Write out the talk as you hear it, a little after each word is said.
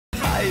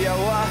ħajja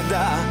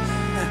waħda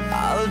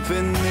qalb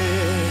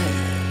in-nies.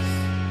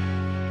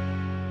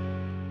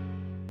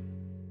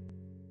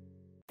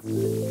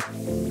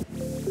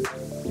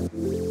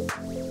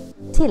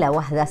 Tila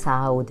waħda sa'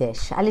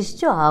 Għawdex, għaliex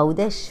ġo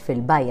Għawdex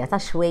fil-bajja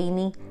ta'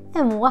 Xwejni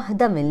hemm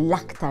waħda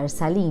mill-aktar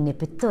salini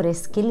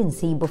pittoreski li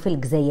nsibu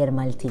fil-Gżejjer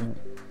Maltin,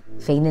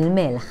 fejn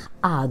il-melħ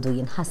għadu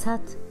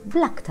jinħasad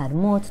bl-aktar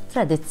mod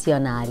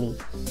tradizzjonali.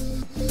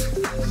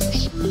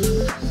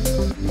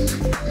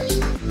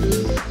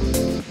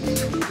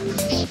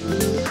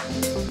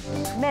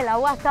 Mela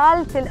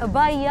wasalt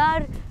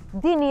il-Qbajjar,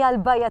 din hija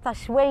l-bajja ta'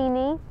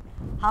 Xwejni,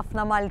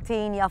 ħafna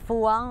Maltin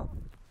jafuha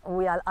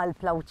u hija l-qalb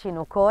Lawċin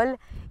ukoll.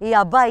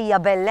 Hija bajja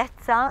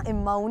bellezza,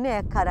 imma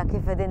hawnhekk ara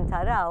kif qegħdin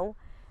taraw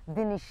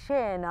din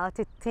ix-xena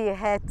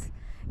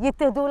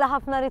jittieħdula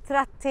ħafna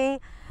ritratti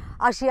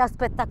għax hija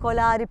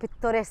spettakolari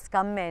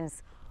pittoreska immens.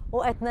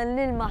 U qed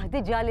nilmah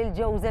diġà lil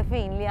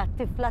Josephine li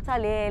għat-tifla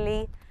ta'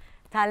 Leli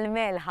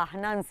tal-Melħ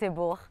aħna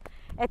nsibuh.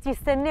 Qed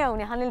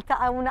jistennewni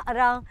ħaniltaqgħu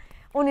naqra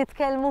u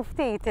nitkellmu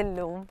ftit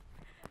illum.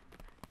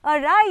 All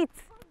right.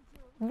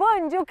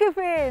 Bonġu kif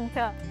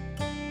inta?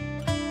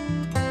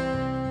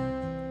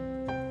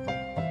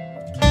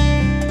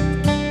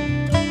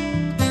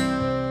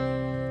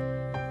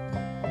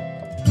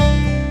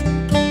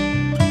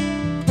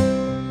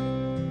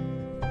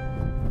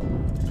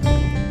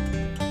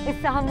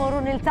 Issa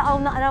ħammorru niltaqgħu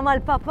naqra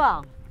mal-papa,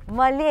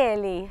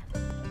 mal-Leli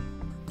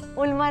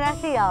u l-mara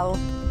tiegħu.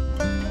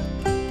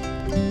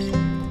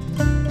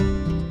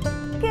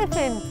 Kif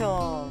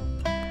intom?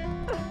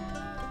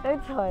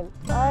 Idħol.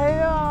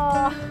 Ajja!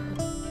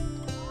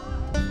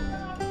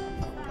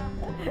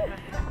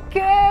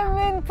 Kemm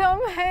intom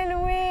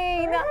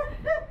ħelwin!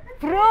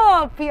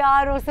 Propja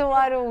għarus u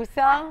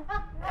għarusa!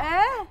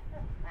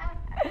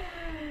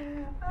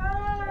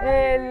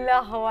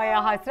 Il-laħwa ja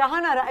ħasra,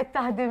 ħanara qed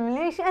taħdem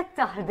li x'qed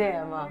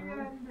taħdema?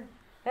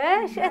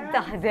 X'qed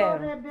taħdem?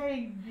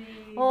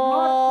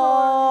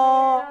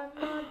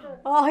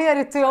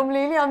 Jarittu jom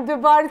li għandu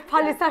bart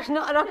bħalissa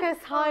x'naqra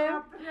kesħajja.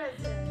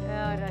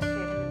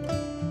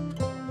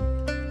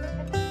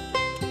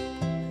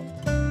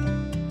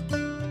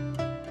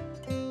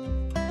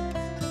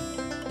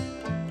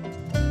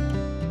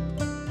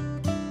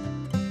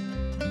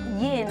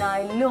 Jiena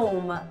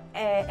llum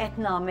qed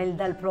nagħmel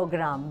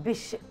dal-programm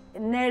biex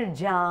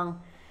nerġa'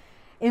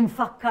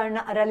 infakkar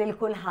naqra lil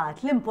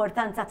kulħadd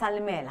l-importanza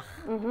tal-melħ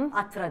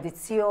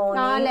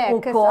għat-tradizzjoni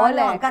ukoll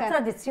anke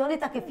għat-tradizzjoni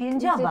ta' kif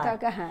jinġabar.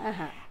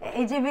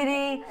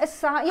 Jiġifieri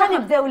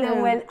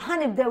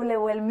ħanibdew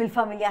l-ewwel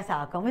mill-familja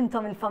tagħkom.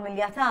 Intom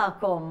il-familja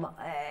tagħkom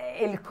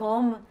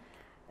ilkom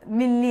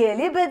minn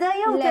Leli beda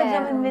jew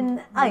terġa' minn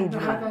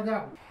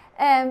Qbajjar?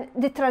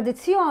 Di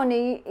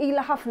tradizzjoni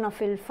ilha ħafna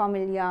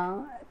fil-familja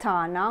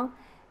tagħna.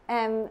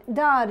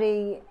 Dari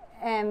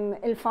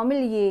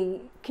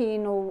il-familji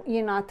kienu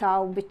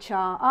jingħataw biċċa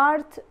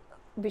art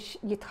biex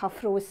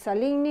jitħaffru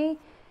s-salini,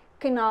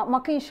 ma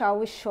kienx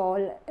hawn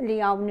ix-xogħol li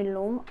hawn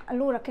illum,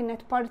 allura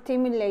kienet parti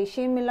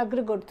mill-għejxin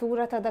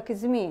mill-agrikoltura ta' dak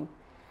iż-żmien.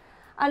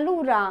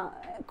 Allura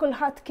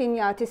kulħadd kien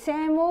jagħti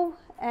semu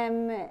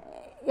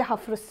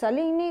jaħaffru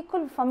s-salini,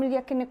 kull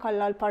familja kien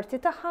ikollha l-parti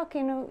tagħha,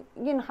 kienu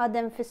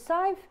jinħadem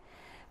fis-sajf,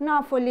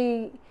 nafu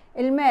li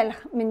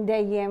il-melħ minn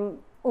dejjem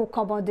u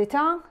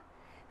komodità.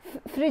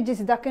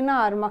 Friġis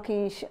dakinhar ma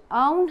kienx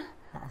hawn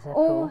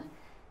u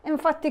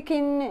infatti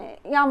kien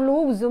jagħmlu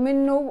użu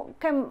minnu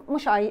kemm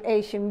mhux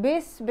għejxin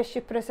biss biex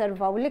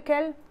jippreservaw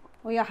l-ikel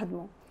u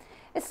jaħdmu.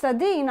 Issa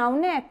din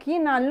hawnhekk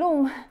jiena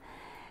llum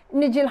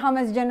niġi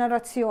l-5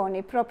 ġenerazzjoni,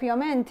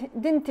 propjament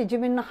din tiġi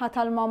min-naħa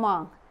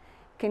tal-mama.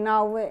 Kien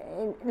hawn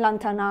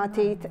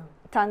l-antanati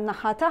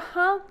tan-naħa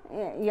tagħha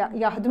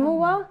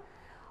jaħdmuha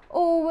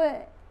u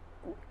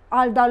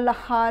għal dan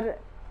l-aħħar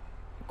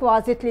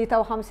kważi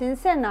 53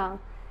 sena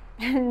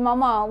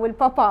il-mama u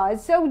l-papa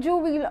żewġu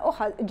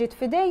ġiet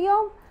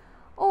fidejhom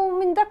u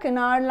minn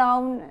dakinhar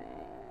l-hawn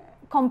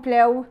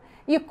komplew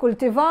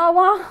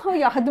jikkultivawha u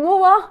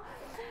jaħdmuha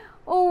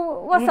u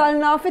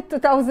wasalna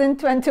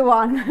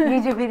fit-2021.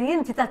 Jiġifieri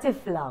inti ta'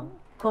 tifla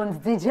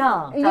kont diġà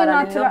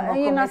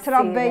jiena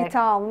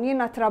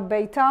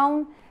trabbejt hawn,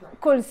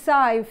 kull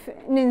sajf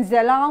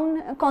ninżel hawn,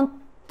 kont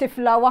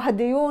tifla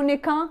waħdi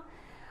unika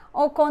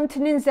u kont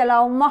ninżel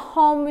hawn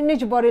magħhom,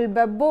 niġbor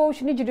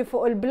il-bebbux, niġri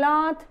fuq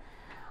il-blat.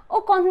 U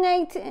kont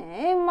ngħid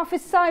imma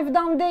fis-sajf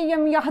dawn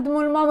dejjem jaħdmu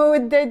l-mama u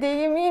d-dedi,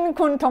 jien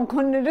kuntom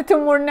irrid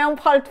imur nemm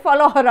bħal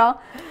tfal oħra.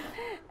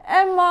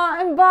 Imma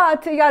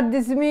imbagħad jgħaddi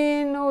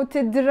żmien u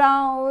tidra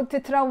u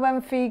titrawwem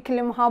fik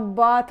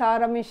l-imħabba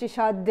tara minn xi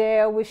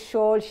x'għaddew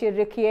ix-xogħol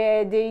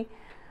x'irrikjedi.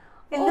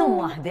 Illum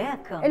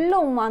waħdek?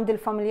 Illum għandi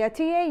l-familja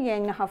tiegħi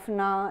jgħinni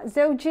ħafna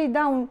żewġi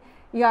dawn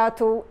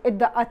jagħtu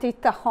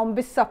id-daqqatit tagħhom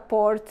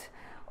bis-sapport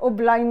u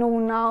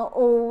bl-għajnuna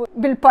u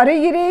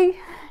bil-pariri.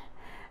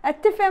 Qed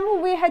tifhem u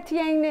wieħed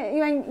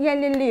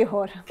jgħin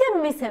lill-ieħor.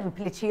 Kemm hi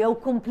sempliċi jew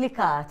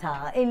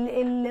komplikata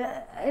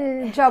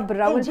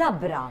il-ġabra.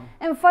 Il-ġabra.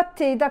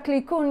 Infatti dak li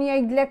jkun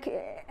jgħidlek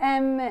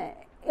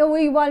U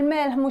iwa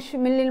l-melħ mux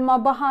mill-ilma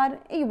baħar,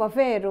 iwa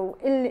veru,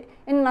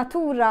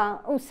 il-natura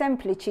u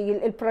sempliċi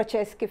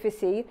il-proċess kif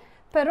isir,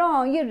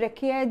 però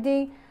jirrekjedi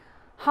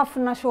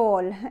ħafna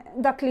xogħol.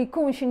 Dak li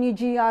jkun xin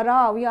jiġi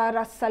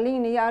jara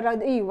s-salini, jara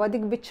iwa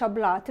dik biċċa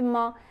blat,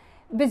 imma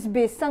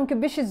biss anke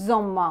biex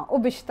iżomma u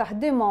biex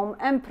taħdimhom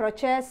hemm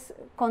proċess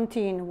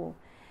kontinwu.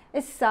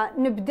 Issa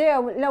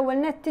nibdew l-ewwel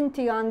nett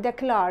inti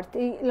għandek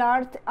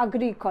l-art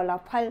agrikola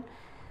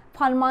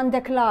bħal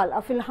m'għandek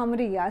l-għalqa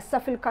fil-ħamrija. Issa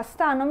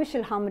fil-Kastana mhix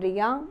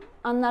il-ħamrija,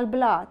 għandna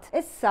l-blat.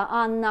 Issa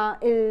għandna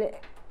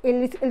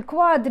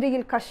il-kwadri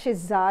il-kaxxi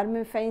żgħar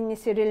minn fejn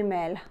isir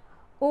il-melħ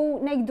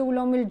u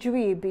ngħidulhom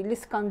il-ġwiebi,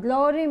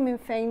 l-iskandlori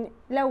minn fejn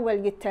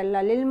l-ewwel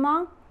jittella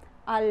l-ilma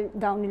għal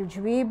dawn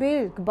il-ġwiebi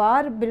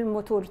l-kbar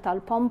bil-motur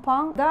tal-pompa.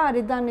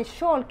 Dari dan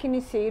ix-xogħol kien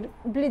isir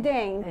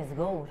bl-idejn.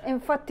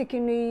 Infatti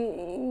kienu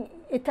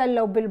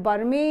jitellgħu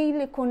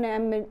bil-barmil, ikun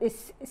hemm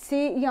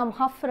siqja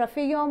mħaffra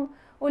fihom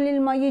u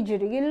l-ilma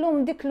jiġri.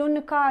 Illum dik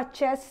l-unika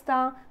aċċess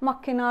ta'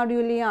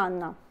 makkinarju li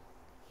għandna.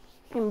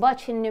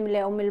 Imbagħad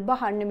nimlew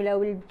mill-baħar, nimlew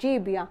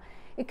il-ġibja,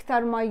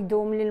 iktar ma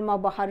jdum l-ilma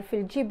baħar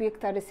fil-ġibja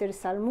iktar isir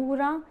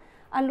salmura.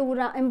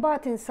 Allura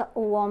imbagħad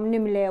insaqquhom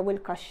nimlew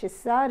il-kaxxi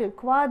żgħar,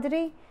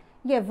 il-kwadri,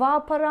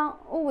 jevapora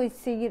u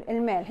jsir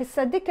il-melħ.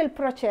 Issa dik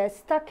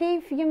il-proċess ta'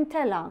 kif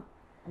jimtela.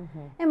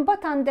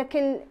 Imbagħad għandek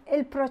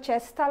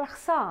il-proċess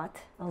tal-ħsad.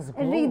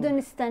 Irridu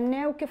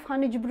nistennew kif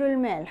ħaniġbru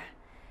l-melħ.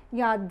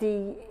 Jgħaddi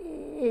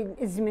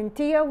iż-żmien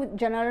tiegħu,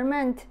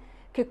 ġeneralment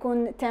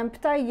kikun temp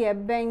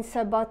tajjeb bejn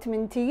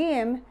 7-8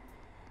 ijiem,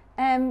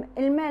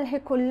 il-melħ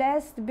ikun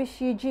lest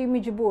biex jiġi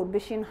miġbur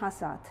biex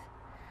jinħasad.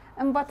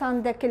 Imbagħad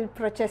għandek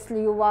il-proċess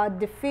li huwa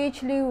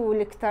diffiċli u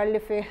l-iktar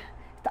li fih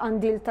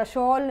tqandil ta'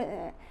 xogħol.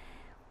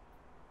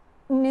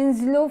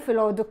 Ninżlu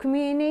fil-għodu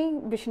kmieni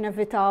biex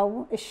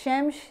nevitaw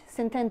ix-xemx,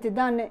 sintenti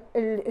dan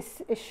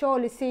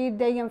ix-xogħol isir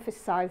dejjem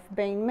fis-sajf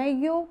bejn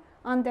Mejju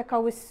għandek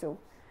Awwissu.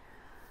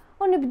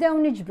 U nibdew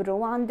niġbru,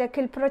 għandek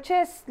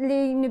il-proċess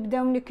li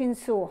nibdew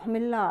nikinsuh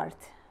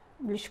mill-art,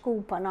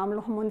 bl-xkupa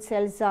nagħmluh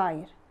munsel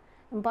żgħir,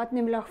 imbagħad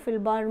nimluh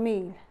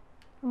fil-barmil,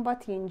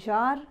 imbagħad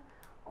jinġar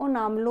u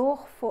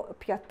nagħmluh fuq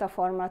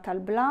pjattaforma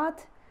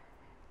tal-blat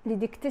li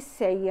dik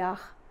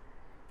tissejjaħ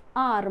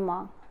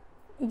arma,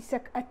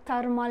 jisek qed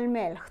tarma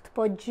l-melħ,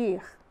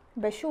 tpoġġih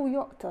biex hu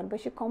joqtol,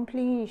 biex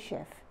ikompli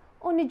jinxef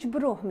u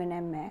niġbruh minn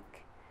hemmhekk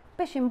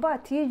biex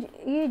imbagħad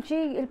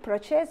jiġi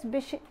il-proċess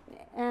biex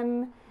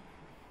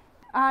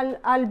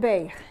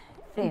għal-bejħ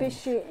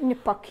biex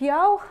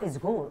nippakjaw.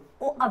 Iżgur,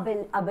 u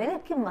qabel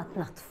hekk kien ma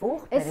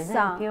tnaħtfuh,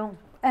 pereżempju.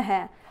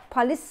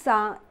 Bħalissa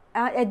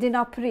qegħdin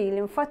April,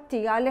 infatti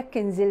għalhekk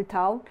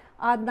inżiltaw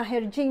għadna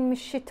ħerġin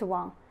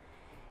mix-xitwa.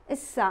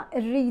 Issa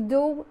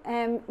rridu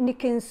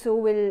nikinsu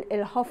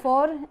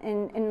il-ħofor,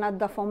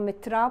 innaddafhom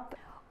mit-trab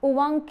u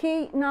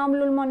anki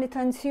nagħmlu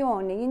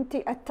l-manutenzjoni. Inti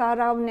qed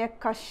tara hawnhekk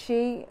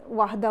kaxxi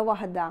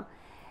waħda.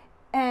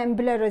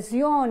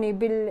 Bl-erożjoni,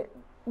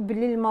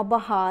 bil-ilma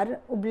baħar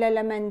u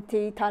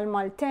bl-elementi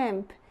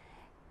tal-maltemp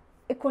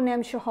ikun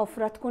hemm xi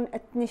ħofra tkun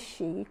qed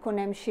tnixxi,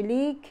 ikun hemm xi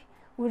lik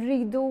u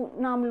rridu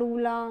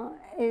nagħmluha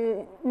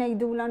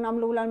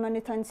nagħmluha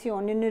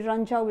l-manutenzjoni,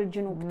 nirranġaw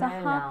il-ġunub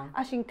tagħha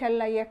għax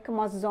inkella jekk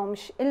ma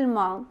żommx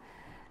ilma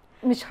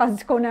mhix ħadd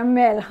tkun hemm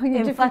melħ.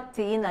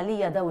 Infatti jiena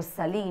lija daw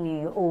is-salini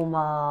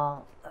huma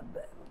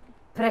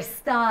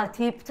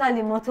prestati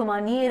b'tali mod u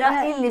maniera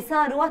illi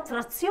saru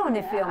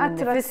attrazzjoni fihom.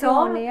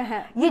 Attrazzjoni,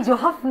 jiġu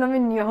ħafna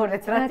minn jieħu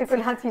ritratti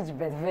kulħadd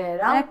jiġbed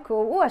vera. Ekku,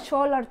 huwa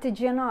xogħol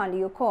artiġjanali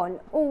wkoll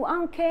u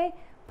anke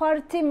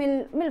parti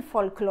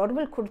mill-folklor,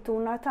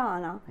 mill-kultura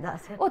tagħna.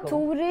 U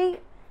turi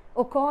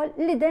wkoll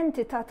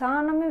l-identità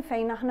tagħna minn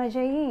fejn aħna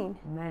ġejjin.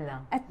 Mela.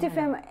 Qed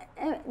tifhem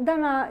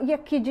dana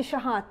jekk jiġi xi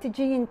ħadd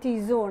tiġi inti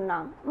jżurna,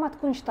 ma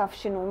tkunx taf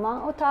x'inhuma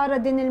u tara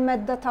din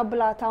il-medda ta'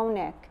 blat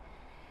hawnhekk.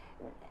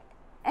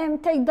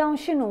 Tgħid dawn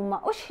x'inhuma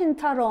u x'ħin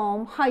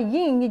tarahom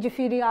ħajjin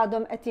jiġifieri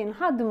għadhom qed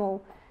jinħadmu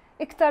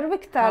iktar u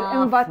iktar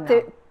imbagħad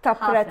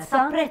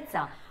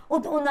tapprezza.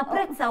 U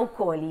napprezza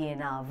wkoll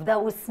jiena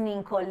f'daw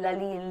is-snin kollha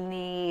li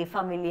lni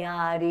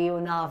familjari u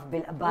naf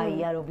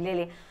bil-Qbajjar u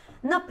b'Lili.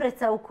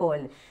 Napprezza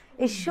wkoll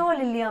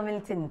ix-xogħol li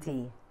għamilt inti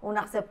u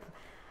naħseb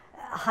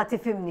ħadd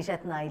tifhimni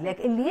x'qed ngħidlek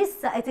illi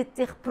issa qed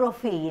ittieħ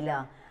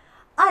profila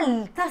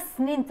għal tas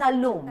snin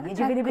tal-lum,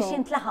 jiġifieri biex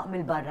jintlaħaq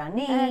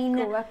mill-barranin,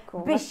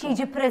 biex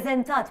jiġi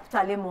ppreżentat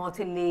b'tali mod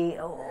li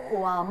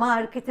huwa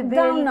marketable.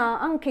 Dawna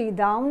anki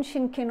dawn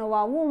x'in kienu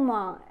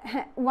huma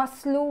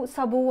waslu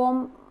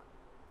sabuhom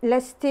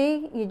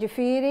lesti,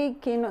 jiġifieri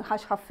kienu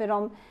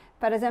ħaxħaffirhom.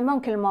 Pereżempju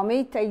anke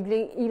l-mami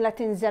tgħidli ilha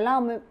tinżelaw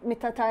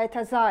meta ta'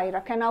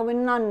 żgħira, kien hawn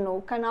in-nannu,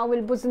 kien hawn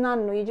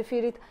il-bużnannu,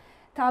 jiġifieri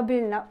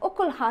taqbilna u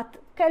kulħadd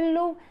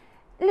kellu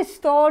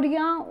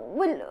l-istorja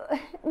u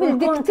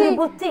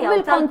l-kontribut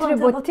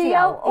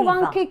tiegħu u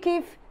anki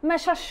kif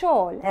mexa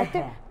x-xogħol.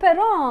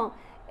 Però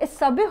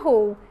issa biħu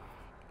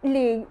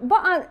li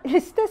baqa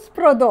l-istess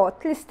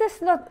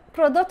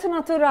prodott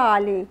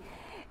naturali,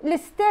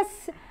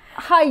 l-istess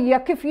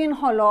ħajja kif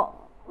jinħoloq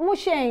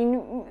mhux xejn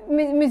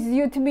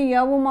miżjud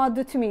miegħu u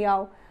m'għadut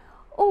miegħu.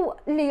 u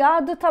li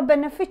għadu ta'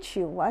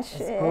 benefiċċju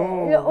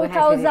u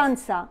ta'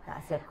 użanza.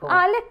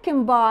 Għalhekk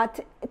imbagħad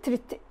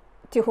trid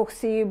tieħu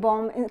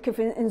ħsiebhom kif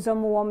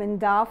inżommuhom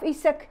indaf,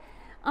 isek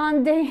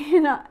għandi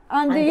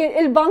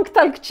il-bank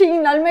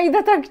tal-kċina, l-mejda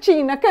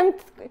tal-kċina,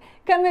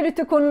 kemm irid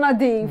ikun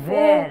nadif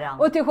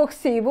u tieħu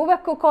ħsiebu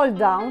hekk ukoll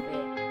dawn.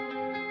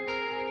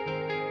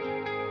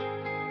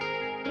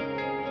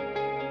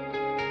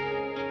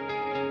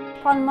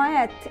 Palma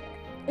qed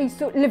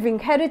qisu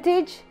living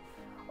heritage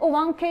u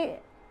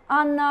anke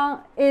għandna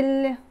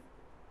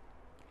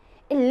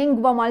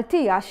il-lingwa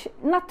Maltija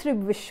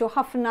nattribwixxu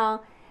ħafna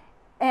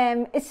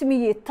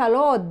ismijiet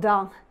tal-għodda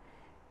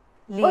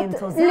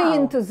li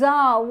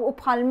jintużaw u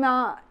bħalma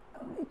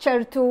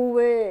ċertu.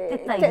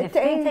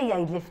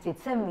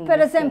 Per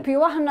eżempju,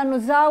 aħna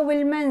nużaw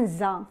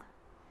il-menza,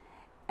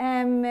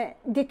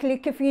 dik li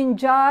kif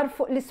jinġar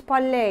fuq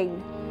l-ispallejn.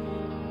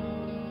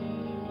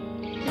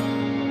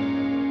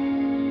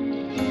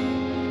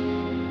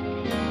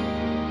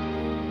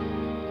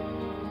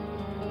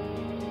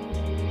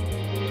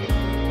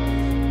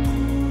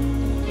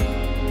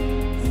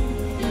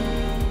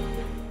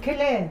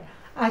 Clare,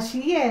 għax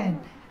jien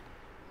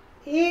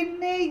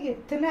inni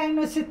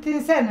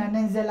 62 sena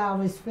ninżel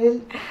għawisfil,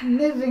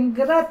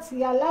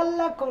 nirringrazzja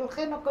l-Alla kull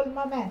ħin u kull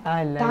moment.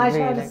 Ta'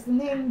 10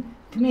 snin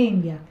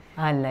 8.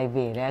 Alla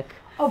jbirek.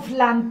 U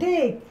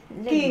fl-antik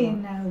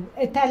kien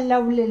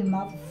itellaw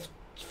l-ilma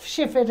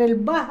f'xifer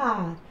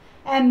il-bahar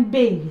hemm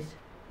bir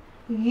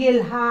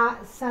jilħaq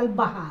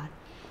sal-bahar.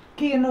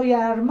 Kienu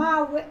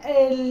jarmaw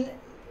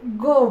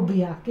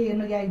il-gobja,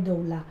 kienu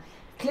jgħidula.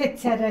 3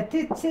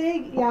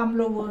 serretizzi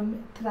jagħmlu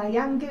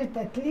triangli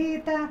ta'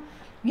 3,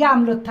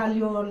 jagħmlu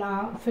taljola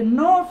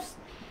fin-nofs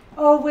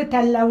u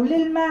itellaw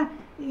l-ilma,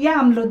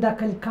 jagħmlu dak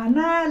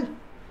il-kanal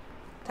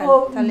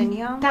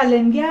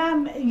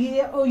tal-injam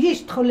u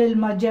jixtħu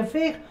l-ilma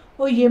ġefih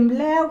u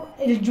jimlew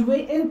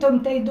intom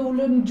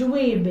tgħidulhom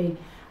ġwiebi,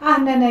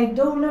 aħna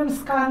ngħidulhom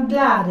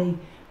skandlari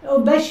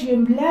u biex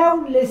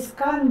jimlew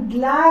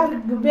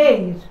l-iskandlar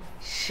kbir.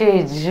 Xi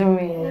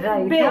ġmiel,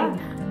 rajta?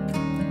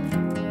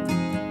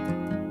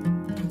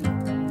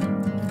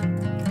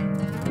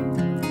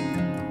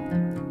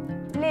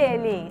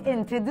 Leli,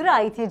 inti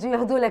drajt jiġu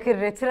jaħdulek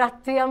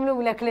ir-ritratti,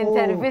 jagħmlulek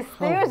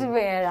l-intervisti, u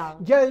vera?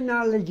 Ġejna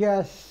li ġa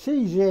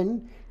season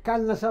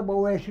kellna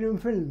 27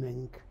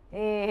 filming.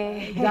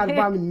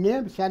 Darba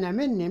minnim, sena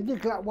minnim,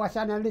 dik laqwa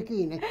sena li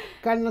kienet,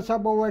 kellna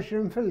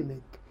 27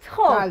 filming.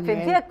 Tħobb,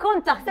 inti jekk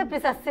kont taħseb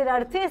li sassir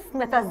artist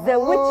meta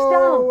żewwiġta?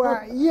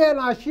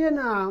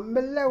 Jiena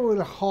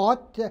mill-ewwel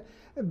ħodd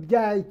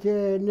bdejt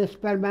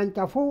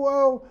nesperimenta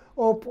fuqu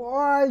u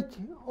bqajt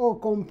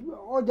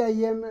u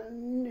dejjem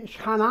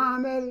x'ħan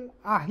nagħmel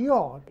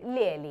aħjar.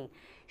 Leli,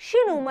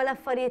 x'inhuma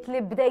l-affarijiet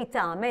li bdejt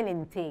tagħmel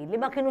inti li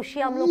ma kinux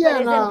jagħmlu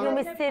pereżempju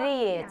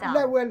missirijiet?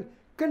 L-ewwel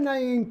kienna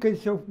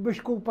jinkisu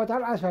bixkupa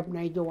tal-qasab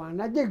ngħidu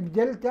għandna, dik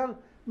bdilta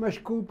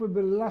mexkupi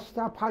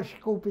bil-lasta bħal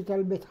xkupi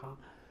tal-bitħa.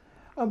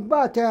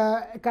 Mbagħad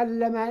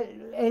kellem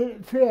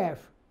il-fref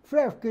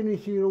kienu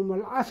jsiru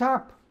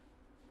mill-qasab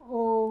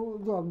u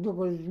dik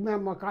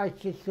iż-żmien ma kienx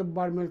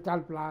issibbar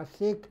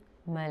mill-tal-plastik.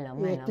 Mela.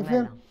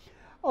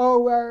 U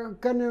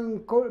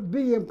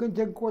bijem kint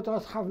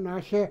inkutas ħafna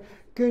xe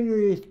kienu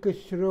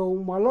jitkissru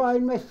malaj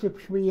ma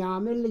ssibx min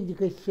jagħmel li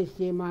dik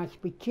is-sistema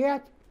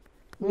spiċċiet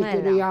li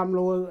kienu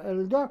jagħmlu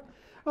l-dak.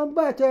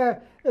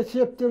 Mbagħad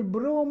sibt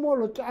il-brumol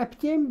u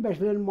tqabtim biex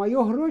l-ilma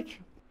joħroġ.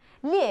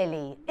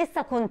 Leli,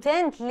 issa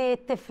kuntent li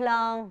t-tifla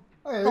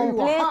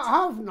komplet?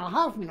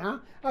 Ħafna,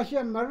 għax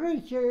hemm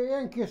marriċ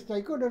jenk jista'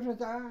 jkun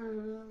irrid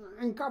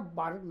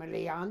inkabbar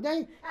milli għandej.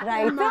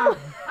 Rajta?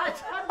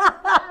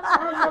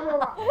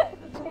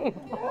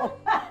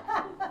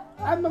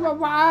 Amma ma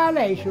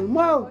baqalejx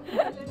il-maw.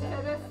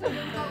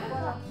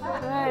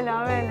 Mela.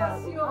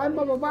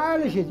 Amma ma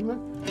baqalejx isma'.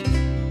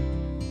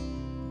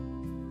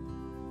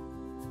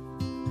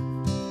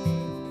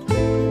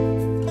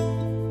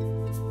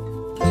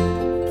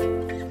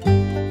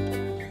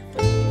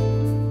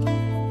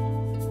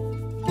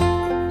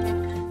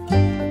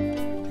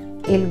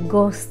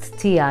 Il-gost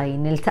tiegħi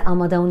niltaqa'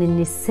 ma' dawn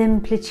in-nies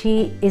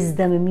sempliċi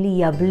iżda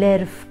mimlija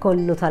bl-erf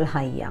kollu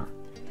tal-ħajja.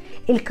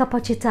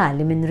 Il-kapaċità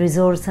li minn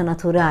riżorsa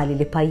naturali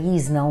li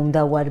pajjiżna u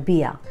mdawwar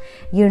biha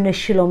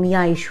jirnexxilhom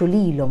jgħixu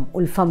lilhom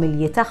u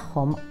l-familji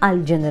tagħhom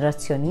għal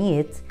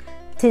ġenerazzjonijiet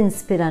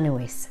tinspirani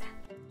wisq.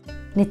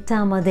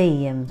 Nittama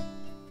dejjem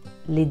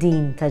li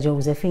din ta'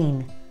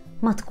 Josephine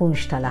ma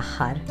tkunx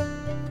tal-aħħar.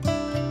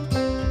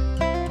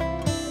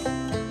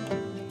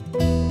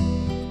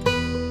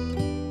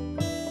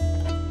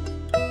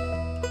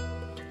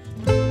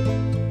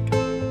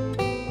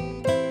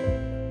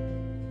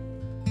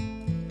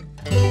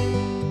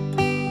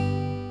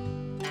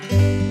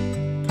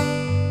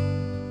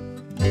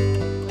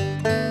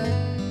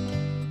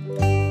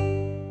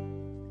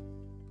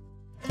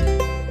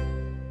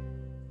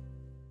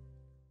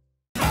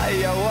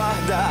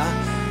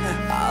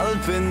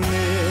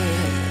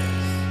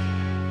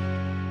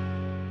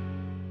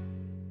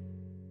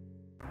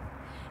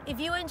 If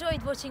you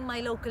enjoyed watching my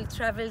local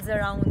travels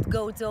around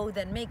Gozo,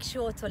 then make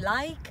sure to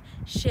like,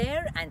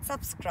 share and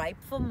subscribe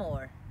for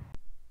more.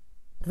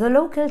 The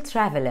local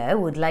traveller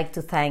would like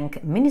to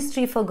thank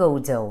Ministry for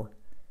Gozo,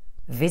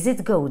 Visit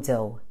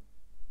Gozo,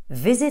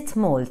 Visit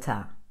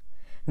Malta,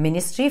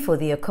 Ministry for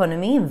the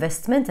Economy,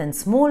 Investment and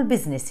Small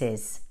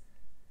Businesses,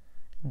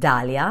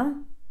 Dahlia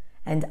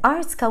and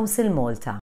Arts Council Malta.